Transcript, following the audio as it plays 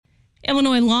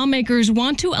Illinois lawmakers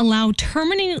want to allow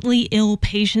terminally ill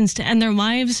patients to end their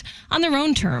lives on their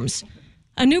own terms.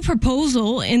 A new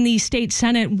proposal in the state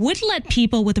Senate would let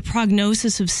people with a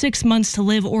prognosis of 6 months to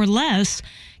live or less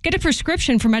get a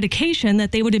prescription for medication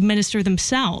that they would administer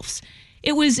themselves.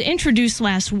 It was introduced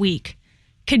last week.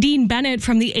 Kadeen Bennett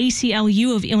from the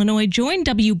ACLU of Illinois joined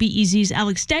WBEZ's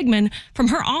Alex Degman from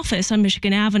her office on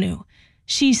Michigan Avenue.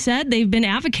 She said they've been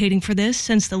advocating for this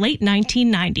since the late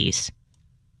 1990s.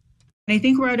 I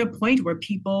think we're at a point where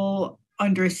people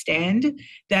understand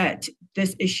that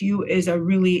this issue is a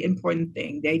really important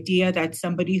thing. The idea that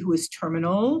somebody who is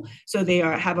terminal, so they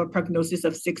have a prognosis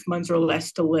of 6 months or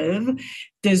less to live,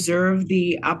 deserve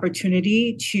the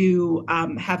opportunity to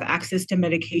have access to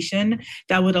medication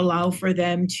that would allow for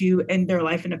them to end their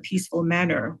life in a peaceful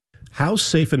manner. How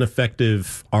safe and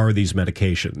effective are these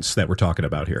medications that we're talking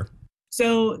about here?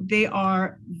 So they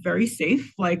are very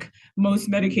safe, like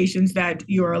most medications that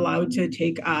you're allowed to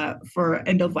take for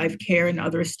end-of-life care in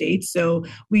other states. So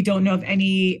we don't know of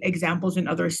any examples in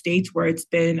other states where it's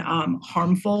been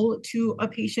harmful to a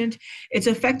patient. It's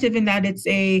effective in that it's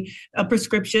a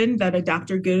prescription that a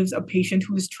doctor gives a patient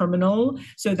who is terminal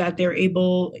so that they're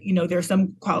able, there's some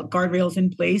guardrails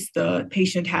in place. The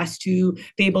patient has to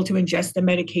be able to ingest the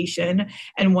medication.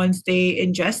 And once they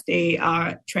ingest, they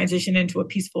transition into a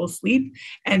peaceful sleep.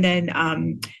 And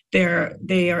then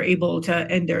they are able to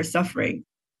end their suffering.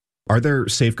 Are there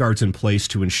safeguards in place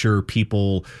to ensure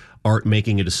people aren't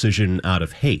making a decision out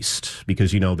of haste?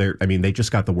 Because, they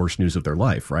just got the worst news of their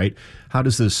life, right? How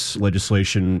does this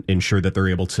legislation ensure that they're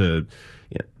able to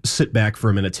sit back for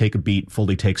a minute, take a beat,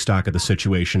 fully take stock of the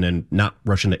situation and not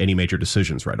rush into any major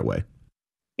decisions right away?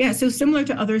 Yeah, so similar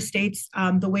to other states,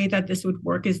 the way that this would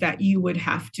work is that you would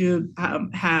have to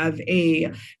have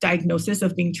a diagnosis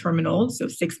of being terminal, so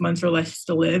 6 months or less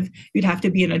to live. You'd have to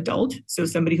be an adult, so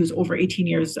somebody who's over 18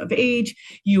 years of age.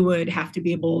 You would have to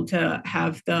be able to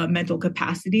have the mental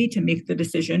capacity to make the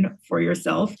decision for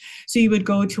yourself. So you would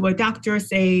go to a doctor,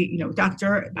 say,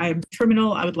 doctor, I am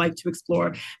terminal. I would like to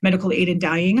explore medical aid in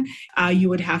dying. You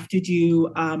would have to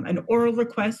do an oral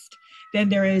request. Then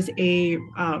there is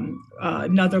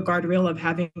another guardrail of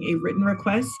having a written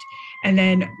request. And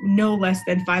then no less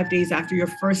than 5 days after your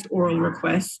first oral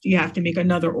request, you have to make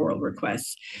another oral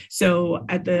request. So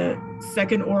at the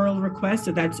second oral request,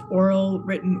 so that's oral,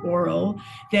 written, oral,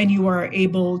 then you are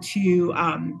able to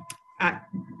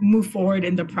move forward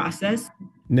in the process.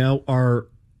 Now, are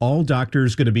all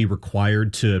doctors going to be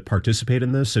required to participate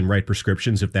in this and write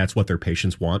prescriptions if that's what their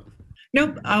patients want?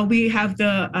 Nope. We have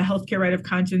the healthcare right of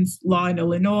conscience law in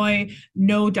Illinois.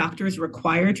 No doctor is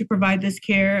required to provide this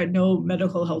care. No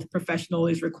medical health professional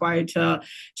is required to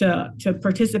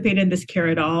participate in this care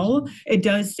at all. It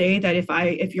does say that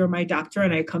if you're my doctor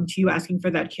and I come to you asking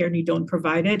for that care and you don't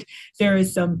provide it, there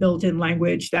is some built-in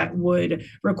language that would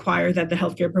require that the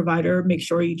healthcare provider make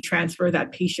sure you transfer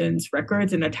that patient's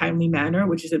records in a timely manner,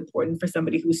 which is important for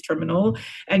somebody who's terminal,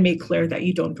 and make clear that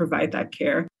you don't provide that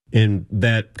care. And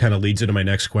that kind of leads into my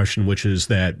next question, which is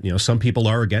that, some people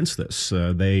are against this.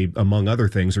 They, among other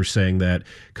things, are saying that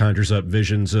conjures up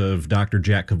visions of Dr.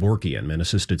 Jack Kevorkian and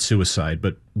assisted suicide.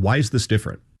 But why is this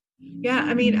different? Yeah,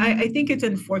 I think it's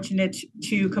unfortunate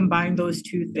to combine those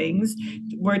two things.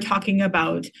 We're talking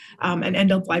about an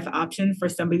end-of-life option for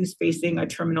somebody who's facing a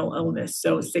terminal illness,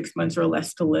 so 6 months or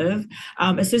less to live.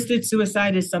 Assisted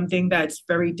suicide is something that's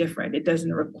very different. It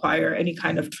doesn't require any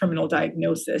kind of terminal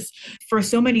diagnosis. For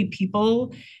so many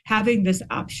people, having this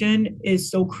option is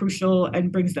so crucial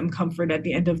and brings them comfort at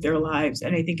the end of their lives.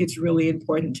 And I think it's really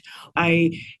important.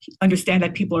 I understand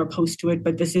that people are opposed to it,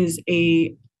 but this is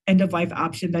a end-of-life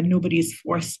option that nobody is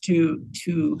forced to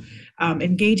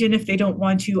engage in if they don't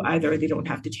want to. Either they don't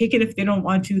have to take it if they don't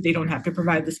want to. They don't have to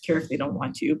provide this care if they don't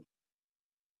want to.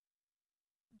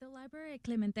 The library at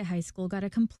Clemente High School got a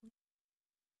complete...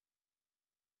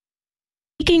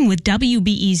 Speaking with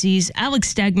WBEZ's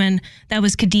Alex Degman, that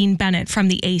was Kadeen Bennett from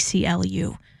the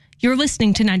ACLU. You're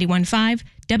listening to 91.5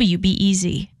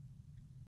 WBEZ.